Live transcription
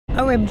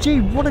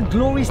OMG, what a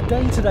glorious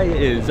day today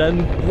it is,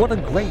 and what a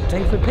great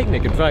day for a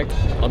picnic. In fact,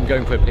 I'm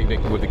going for a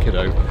picnic with the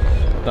kiddo.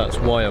 That's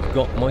why I've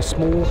got my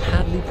small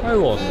Hadley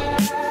Pro on.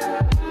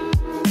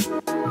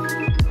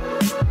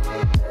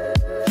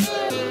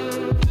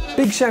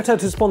 Big shout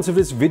out to the sponsor of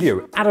this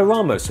video,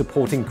 Adorama,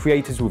 supporting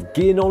creators with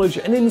gear knowledge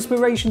and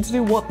inspiration to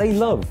do what they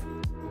love.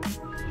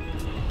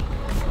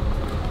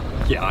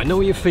 Yeah, I know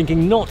what you're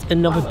thinking, not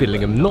another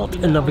Billingham, not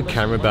another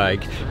camera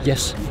bag.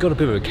 Yes, got a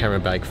bit of a camera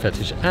bag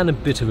fetish and a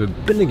bit of a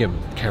Billingham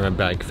camera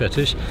bag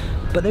fetish,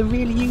 but they're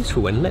really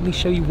useful, and let me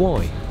show you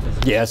why.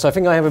 Yes, I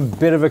think I have a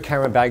bit of a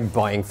camera bag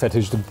buying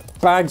fetish. The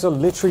bags are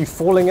literally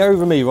falling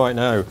over me right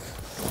now.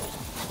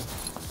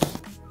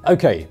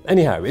 Okay,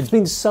 anyhow, it's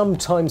been some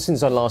time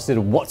since I last did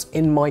a what's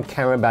in my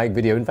camera bag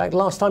video. In fact,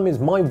 last time is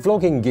my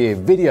vlogging gear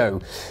video.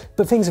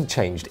 But things have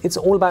changed. It's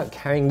all about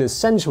carrying the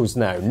essentials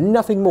now,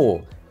 nothing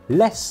more.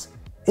 Less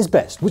is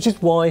best, which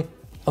is why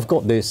I've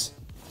got this,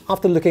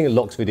 after looking at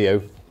Locke's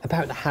video,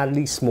 about the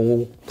Hadley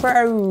Small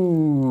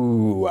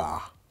Pro.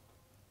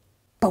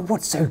 But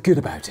what's so good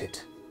about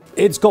it?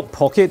 It's got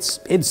pockets,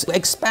 it's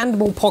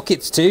expandable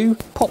pockets too,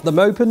 pop them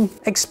open,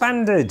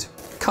 expanded.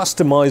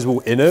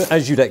 Customizable inner,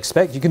 as you'd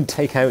expect, you can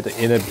take out the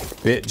inner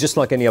bit just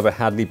like any other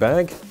Hadley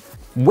bag.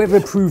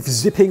 Weatherproof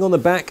zipping on the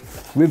back,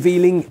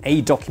 revealing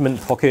a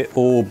document pocket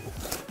or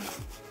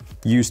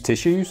used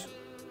tissues.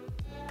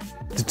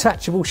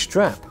 Detachable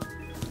strap.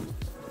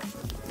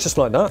 Just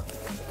like that.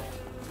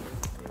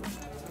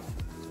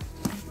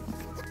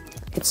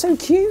 It's so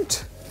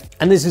cute.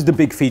 And this is the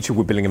big feature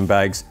with Billingham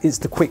bags. It's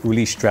the quick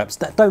release straps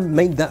that don't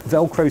make that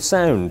Velcro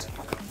sound.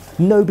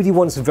 Nobody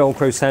wants a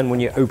Velcro sound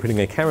when you're opening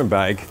a camera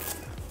bag.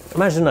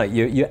 Imagine that,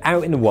 you're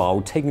out in the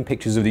wild taking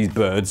pictures of these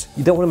birds.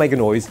 You don't want to make a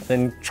noise,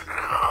 then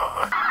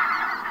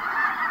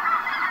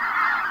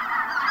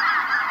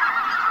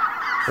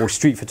or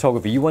street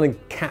photography, you want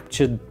to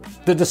capture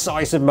the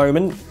decisive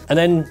moment, and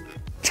then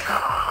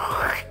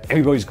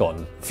everybody's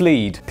gone.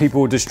 Fleed.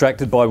 People are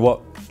distracted by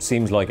what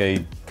seems like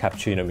a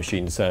cappuccino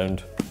machine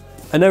sound.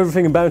 And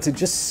everything about it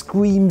just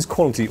screams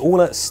quality. All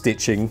that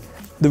stitching,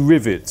 the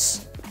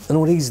rivets, and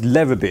all these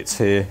leather bits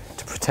here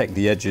to protect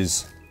the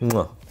edges.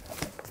 Mwah.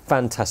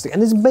 Fantastic.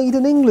 And it's made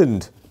in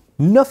England.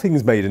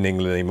 Nothing's made in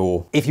England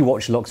anymore. If you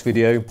watch Locke's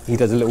video, he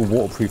does a little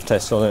waterproof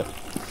test on it.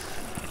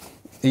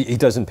 He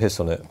doesn't piss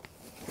on it.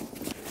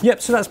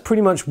 Yep, so that's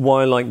pretty much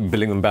why I like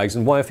Billingham bags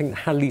and why I think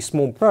Hadley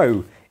Small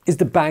Pro is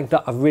the bag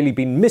that I've really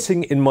been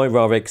missing in my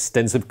rather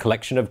extensive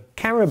collection of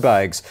camera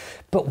bags.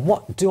 But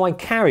what do I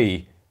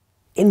carry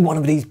in one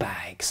of these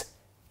bags?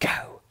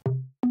 Go.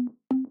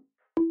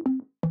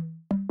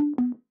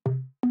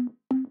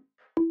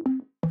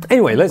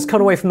 Anyway, let's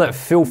cut away from that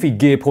filthy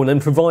gear porn and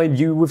provide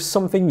you with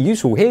something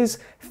useful. Here's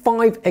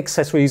 5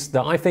 accessories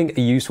that I think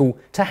are useful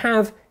to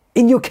have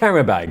in your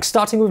camera bag,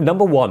 starting with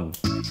number 1.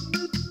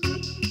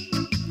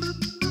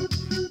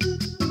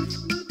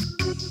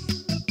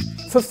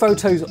 For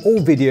photos or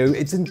video,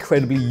 it's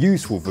incredibly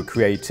useful for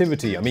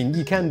creativity. I mean,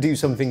 you can do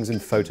some things in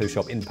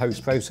Photoshop in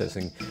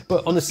post-processing,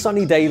 but on a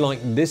sunny day like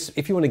this,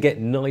 if you want to get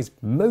nice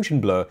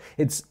motion blur,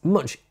 it's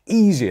much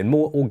easier and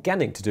more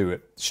organic to do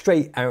it,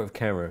 straight out of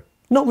camera.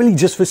 Not really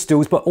just for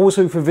stills, but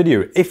also for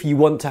video, if you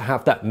want to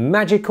have that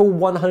magical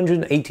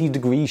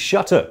 180-degree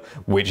shutter,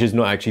 which is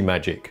not actually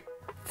magic.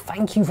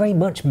 Thank you very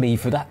much, me,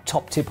 for that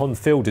top tip on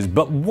filters,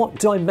 but what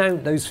do I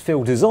mount those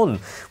filters on?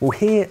 Well,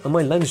 here are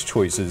my lens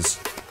choices.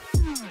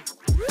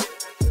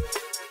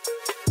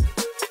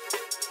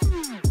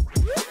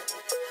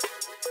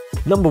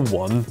 Number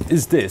 1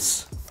 is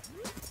this.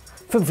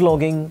 For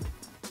vlogging,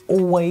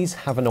 always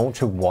have an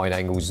ultra wide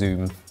angle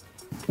zoom.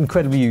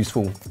 Incredibly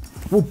useful.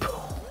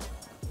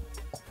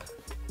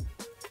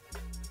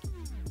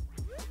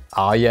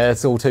 Ah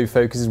yes,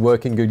 autofocus is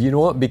working good. You know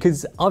what?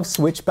 Because I've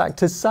switched back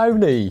to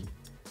Sony.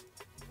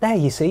 There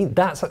you see,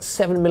 that's at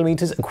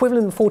 7mm,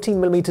 equivalent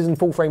 14mm in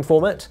full frame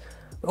format.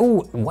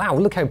 Oh wow,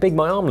 look how big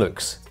my arm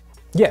looks.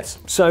 Yes,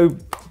 so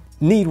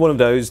need one of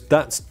those.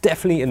 That's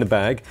definitely in the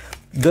bag.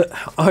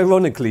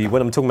 Ironically,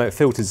 when I'm talking about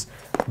filters,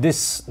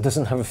 this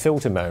doesn't have a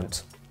filter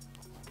mount.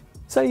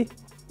 See,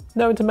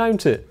 no one to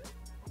mount it.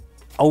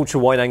 Ultra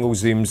wide angle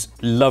zooms,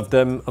 love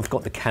them. I've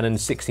got the Canon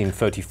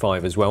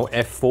 1635 as well,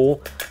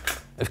 f4.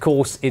 Of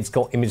course, it's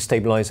got image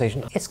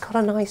stabilization. It's got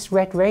a nice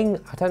red ring.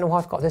 I don't know why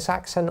I've got this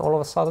accent all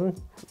of a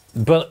sudden.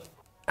 But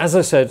as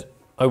I said,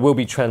 I will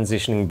be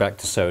transitioning back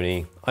to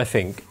Sony, I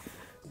think.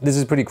 This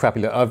is pretty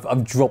crappy.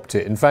 I've dropped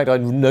it. In fact, I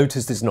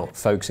noticed it's not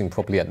focusing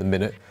properly at the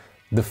minute.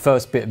 The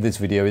first bit of this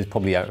video is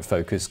probably out of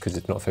focus because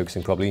it's not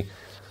focusing properly.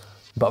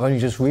 But I've only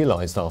just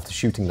realized after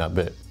shooting that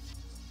bit,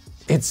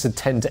 it's a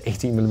 10 to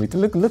 18mm.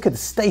 Look at the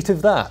state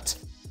of that.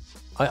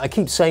 I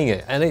keep saying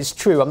it, and it's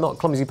true, I'm not a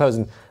clumsy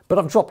person, but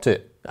I've dropped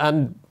it,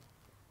 and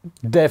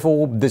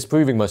therefore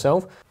disproving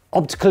myself.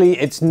 Optically,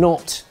 it's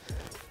not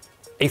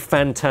a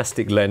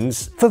fantastic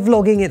lens. For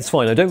vlogging, it's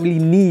fine. I don't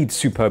really need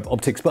superb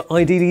optics, but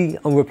ideally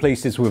I'll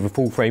replace this with a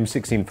full frame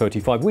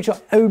 16-35, which I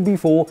owned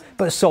before,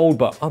 but sold,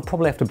 but I'll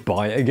probably have to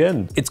buy it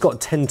again. It's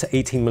got 10 to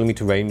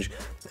 18mm range,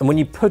 and when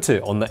you put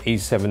it on the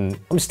A7,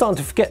 I'm starting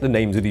to forget the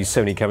names of these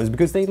Sony cameras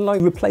because they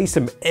like replace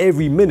them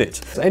every minute.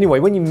 So anyway,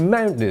 when you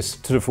mount this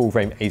to the full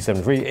frame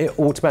A7 III, it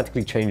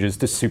automatically changes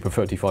to Super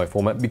 35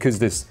 format because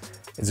this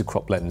is a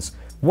crop lens.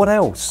 What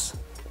else?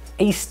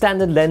 A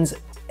standard lens,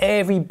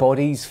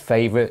 everybody's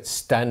favorite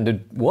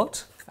standard,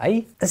 what?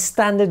 A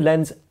standard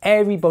lens,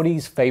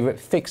 everybody's favorite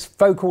fixed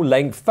focal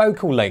length.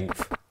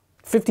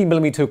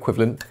 50mm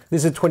equivalent.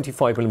 This is a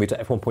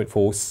 25mm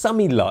f1.4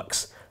 Sumi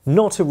Lux.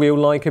 Not a real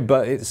Leica,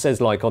 but it says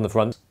Leica on the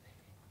front.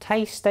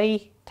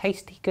 Tasty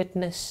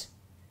goodness.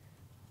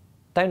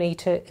 Don't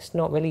eat it, it's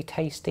not really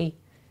tasty.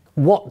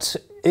 What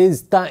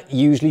is that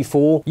usually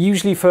for?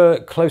 Usually for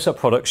close-up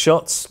product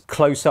shots,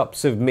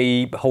 close-ups of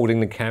me holding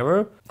the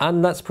camera,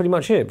 and that's pretty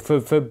much it.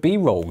 For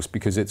B-rolls,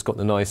 because it's got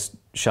the nice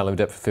shallow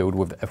depth of field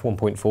with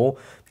f1.4.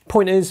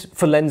 Point is,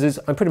 for lenses,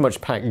 I pretty much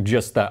packed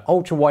just that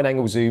ultra-wide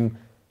angle zoom,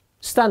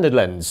 standard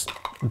lens.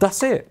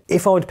 That's it.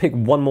 If I were to pick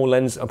one more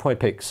lens, I'd probably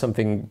pick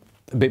something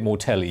a bit more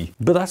telly.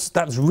 But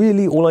that's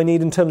really all I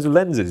need in terms of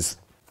lenses.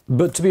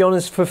 But to be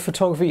honest, for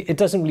photography, it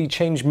doesn't really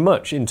change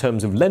much in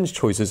terms of lens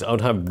choices. I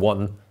would have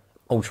one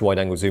ultra-wide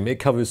angle zoom. It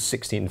covers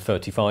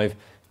 16-35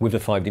 with a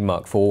 5D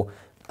Mark IV,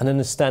 and then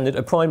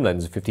a prime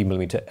lens,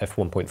 50mm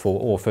f1.4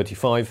 or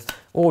 35,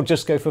 or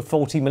just go for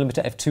 40mm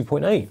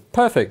f2.8.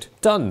 Perfect,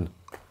 done.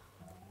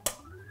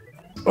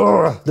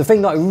 Ugh. The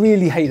thing that I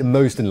really hate the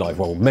most in life,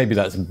 well, maybe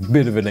that's a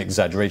bit of an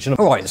exaggeration.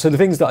 All right, so the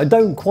things that I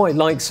don't quite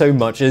like so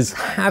much is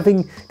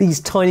having these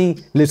tiny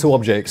little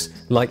objects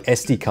like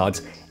SD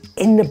cards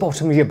in the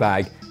bottom of your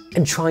bag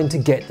and trying to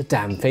get the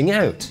damn thing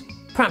out.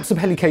 Perhaps a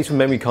belly case with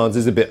memory cards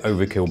is a bit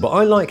overkill, but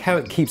I like how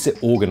it keeps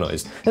it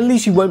organised. At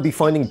least you won't be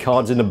finding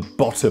cards in the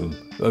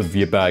bottom of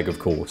your bag, of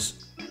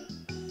course.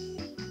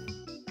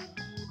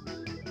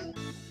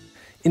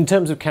 In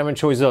terms of camera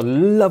choices, I'd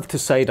love to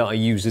say that I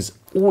use this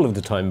all of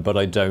the time, but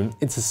I don't.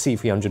 It's a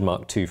C300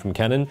 Mark II from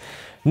Canon.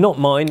 Not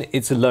mine,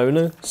 it's a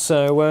loaner,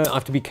 so I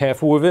have to be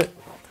careful with it.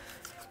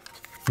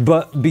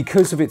 But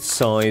because of its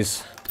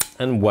size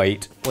and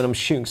weight, when I'm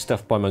shooting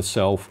stuff by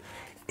myself,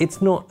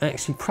 it's not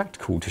actually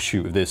practical to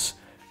shoot with this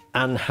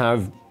and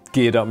have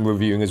geared up and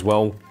reviewing as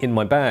well in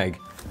my bag.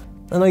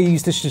 And I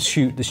used this to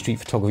shoot the street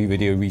photography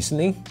video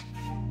recently.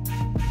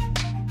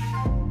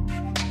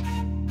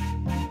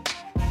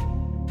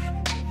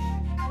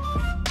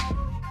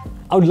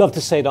 I would love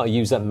to say that I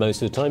use that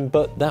most of the time,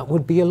 but that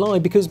would be a lie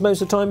because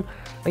most of the time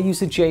I use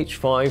the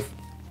GH5.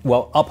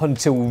 Well, up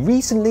until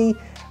recently,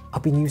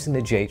 I've been using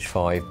the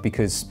GH5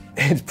 because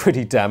it's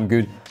pretty damn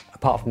good,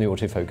 apart from the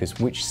autofocus,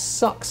 which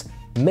sucks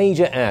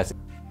major ass.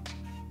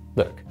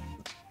 Look,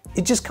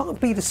 it just can't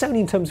beat the Sony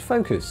in terms of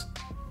focus.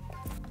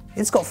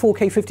 It's got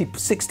 4K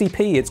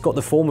 60p, it's got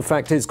the form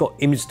factor, it's got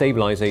image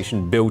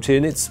stabilization built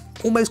in, it's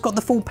almost got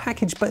the full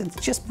package, but it's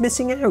just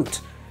missing out.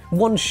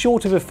 One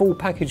short of a full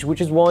package,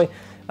 which is why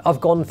I've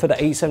gone for the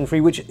A7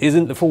 III, which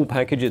isn't the full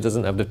package. It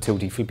doesn't have the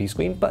tilty flippy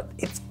screen, but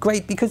it's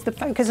great because the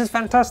focus is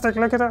fantastic.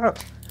 Look at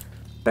that.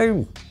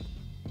 Boom.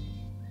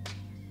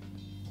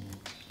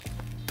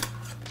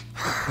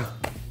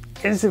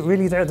 Is it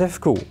really that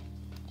difficult?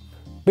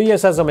 But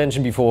yes, as I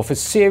mentioned before, for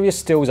serious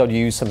stills, I'd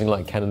use something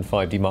like Canon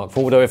 5D Mark IV,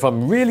 although if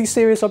I'm really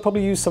serious, I'd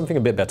probably use something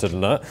a bit better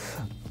than that.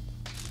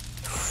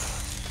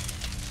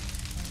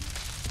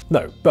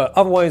 No, but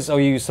otherwise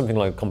I'll use something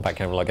like a compact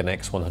camera like an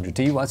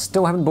X100T. Well, I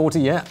still haven't bought it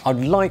yet. I'd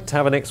like to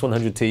have an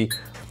X100T.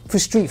 For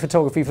street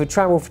photography, for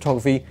travel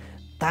photography,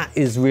 that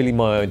is really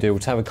my ideal,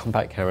 to have a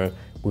compact camera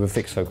with a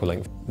fixed focal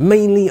length.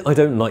 Mainly, I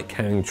don't like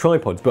carrying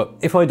tripods, but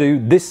if I do,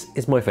 this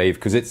is my fave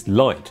because it's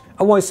light.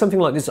 Otherwise, something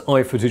like this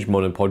iFootage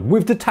monopod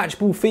with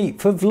detachable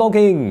feet for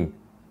vlogging.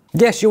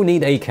 Yes, you'll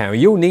need a camera,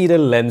 you'll need a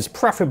lens,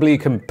 preferably a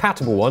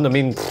compatible one. I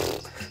mean,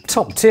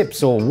 top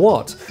tips or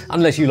what?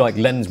 Unless you like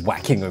lens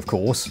whacking, of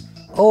course.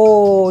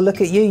 Oh, look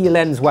at you, you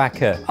lens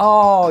whacker.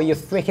 Oh, you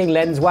freaking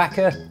lens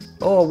whacker.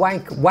 Oh,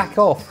 whack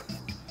off.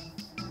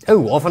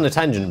 Oh, off on a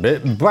tangent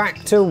bit.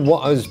 Back to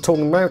what I was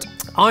talking about.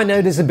 I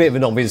know this is a bit of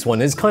an obvious one.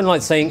 It's kind of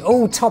like saying,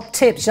 oh, top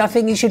tips, I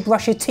think you should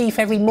brush your teeth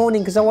every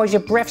morning because otherwise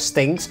your breath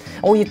stinks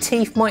or your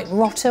teeth might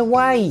rot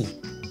away.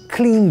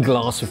 Clean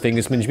glass for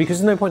finger smudge because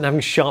there's no point in having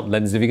sharp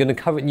lenses if you're going to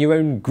cover it in your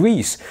own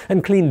grease,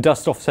 and clean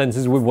dust off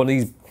sensors with one of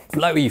these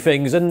blowy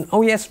things, and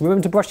oh yes,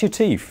 remember to brush your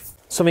teeth.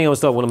 Something else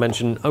that I want to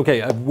mention,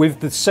 okay,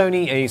 with the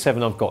Sony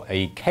A7 I've got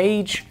a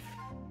cage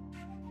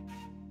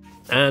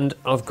and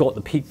I've got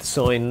the Peak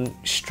Design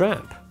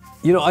strap.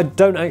 You know, I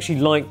don't actually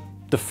like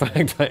the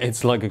fact that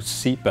it's like a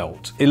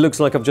seatbelt. It looks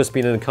like I've just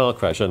been in a car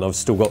crash and I've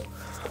still got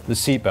the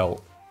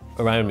seatbelt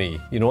around me,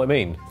 you know what I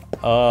mean?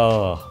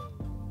 I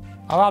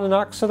had an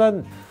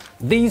accident.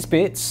 These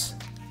bits,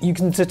 you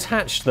can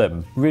detach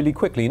them really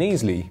quickly and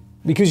easily.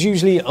 Because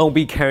usually I'll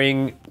be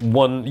carrying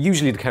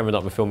usually the camera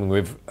that I'm filming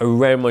with,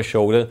 around my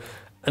shoulder,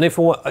 and if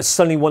I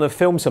suddenly want to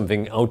film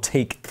something, I'll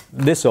take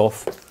this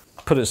off,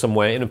 put it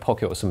somewhere in a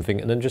pocket or something,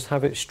 and then just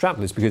have it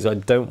strapless because I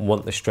don't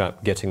want the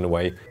strap getting in the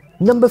way.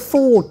 Number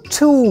 4,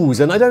 tools.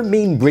 And I don't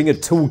mean bring a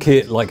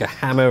toolkit like a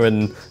hammer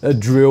and a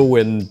drill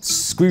and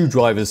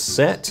screwdriver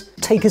set.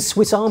 Take a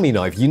Swiss Army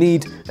knife. You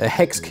need a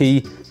hex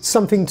key,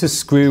 something to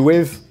screw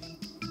with.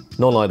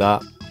 Not like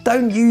that.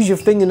 Don't use your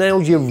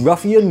fingernails, you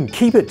ruffian.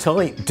 Keep it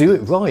tight, do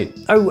it right.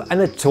 Oh,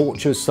 and a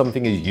torch or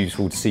something is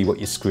useful to see what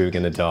you're screwing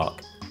in the dark.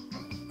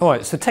 All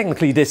right, so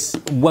technically this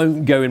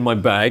won't go in my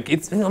bag.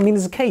 It's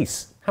a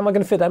case. How am I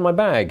gonna fit that in my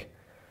bag?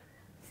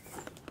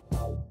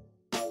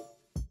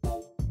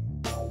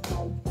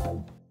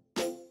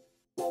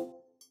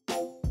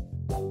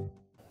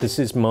 This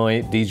is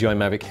my DJI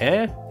Mavic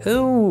Air.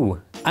 Ooh,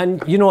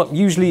 and you know what?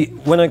 Usually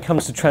when it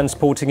comes to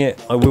transporting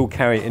it, I will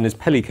carry it in this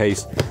Pelly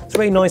case. It's a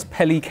very nice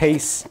Pelly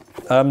case,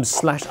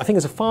 slash, I think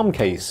it's a farm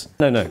case.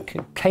 No,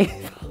 farm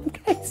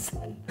case.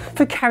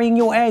 For carrying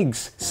your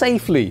eggs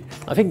safely.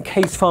 I think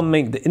Case Farm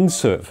make the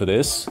insert for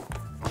this.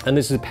 And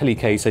this is a Pelly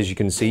case, as you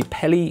can see.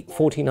 Pelly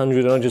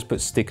 1400, and I just put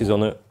stickers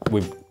on it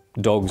with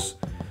dogs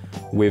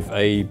with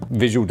a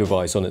visual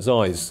device on its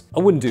eyes. I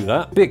wouldn't do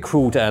that. Bit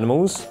cruel to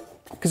animals,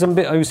 because I'm a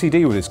bit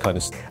OCD with this kind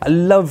of stuff. I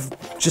love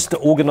just the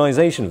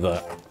organisation of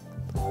that.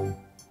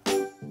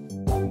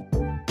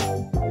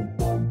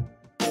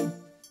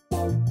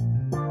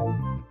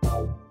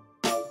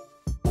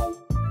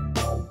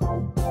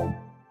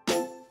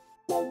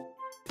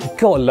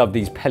 Gotta love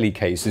these Pelly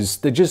cases.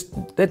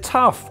 They're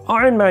tough.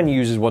 Iron Man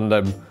uses one of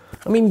them.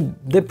 I mean,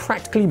 they're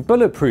practically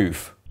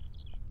bulletproof.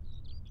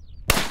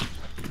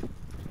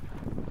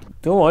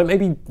 All right,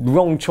 maybe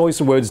wrong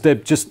choice of words. They're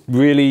just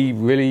really,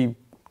 really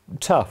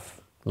tough.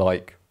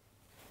 Like,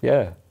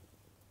 yeah.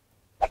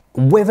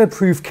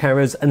 Weatherproof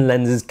cameras and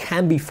lenses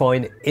can be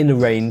fine in the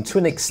rain to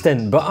an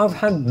extent, but I've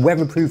had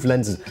weatherproof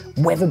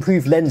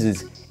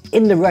lenses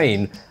in the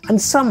rain,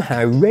 and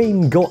somehow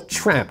rain got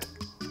trapped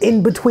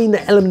in between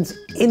the elements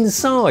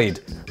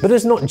inside. But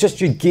it's not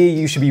just your gear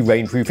you should be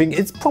rainproofing,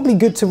 it's probably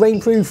good to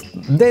rainproof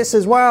this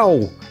as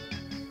well.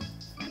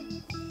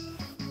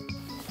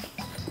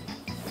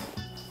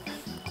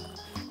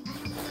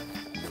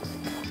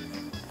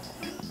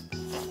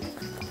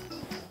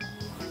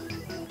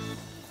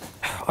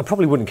 I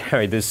probably wouldn't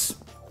carry this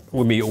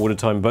with me all the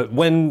time, but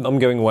when I'm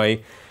going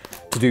away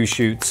to do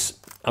shoots,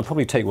 I'll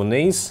probably take one of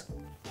these,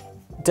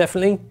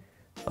 definitely.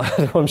 I don't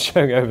know what I'm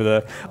showing over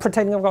there.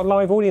 Pretending I've got a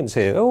live audience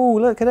here. Oh,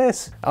 look at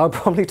this. I'll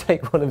probably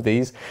take one of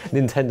these,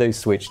 Nintendo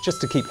Switch,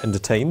 just to keep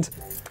entertained.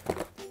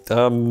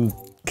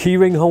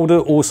 Keyring holder,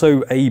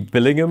 also a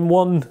Billingham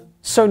one.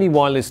 Sony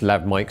wireless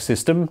lav mic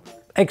system.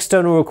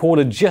 External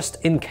recorder just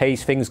in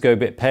case things go a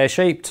bit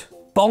pear-shaped.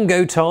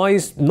 Bongo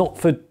ties, not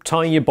for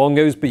tying your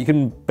bongos, but you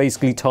can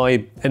basically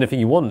tie anything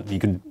you want. You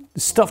can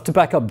stuff to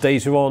back up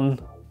data on.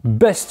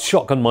 Best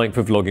shotgun mic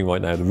for vlogging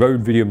right now, the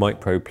Rode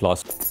VideoMic Pro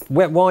Plus.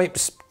 Wet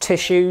wipes,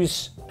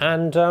 tissues,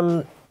 and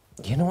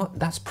you know what,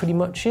 that's pretty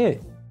much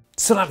it.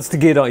 So that's the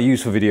gear that I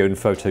use for video and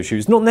photo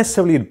shoots. Not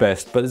necessarily the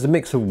best, but it's a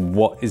mix of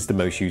what is the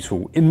most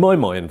useful in my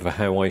mind for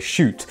how I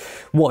shoot,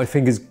 what I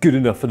think is good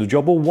enough for the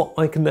job, or what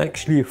I can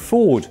actually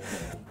afford.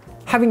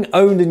 Having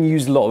owned and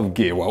used a lot of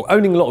gear, well,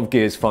 owning a lot of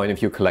gear is fine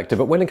if you're a collector,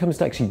 but when it comes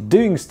to actually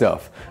doing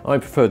stuff, I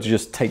prefer to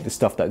just take the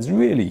stuff that's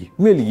really,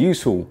 really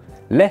useful.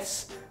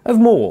 Less of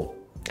more.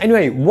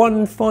 Anyway,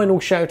 one final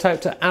shout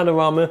out to Under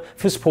Armour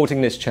for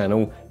supporting this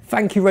channel.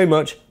 Thank you very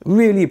much,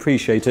 really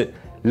appreciate it.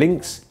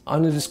 Links are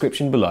in the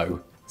description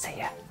below. See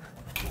ya.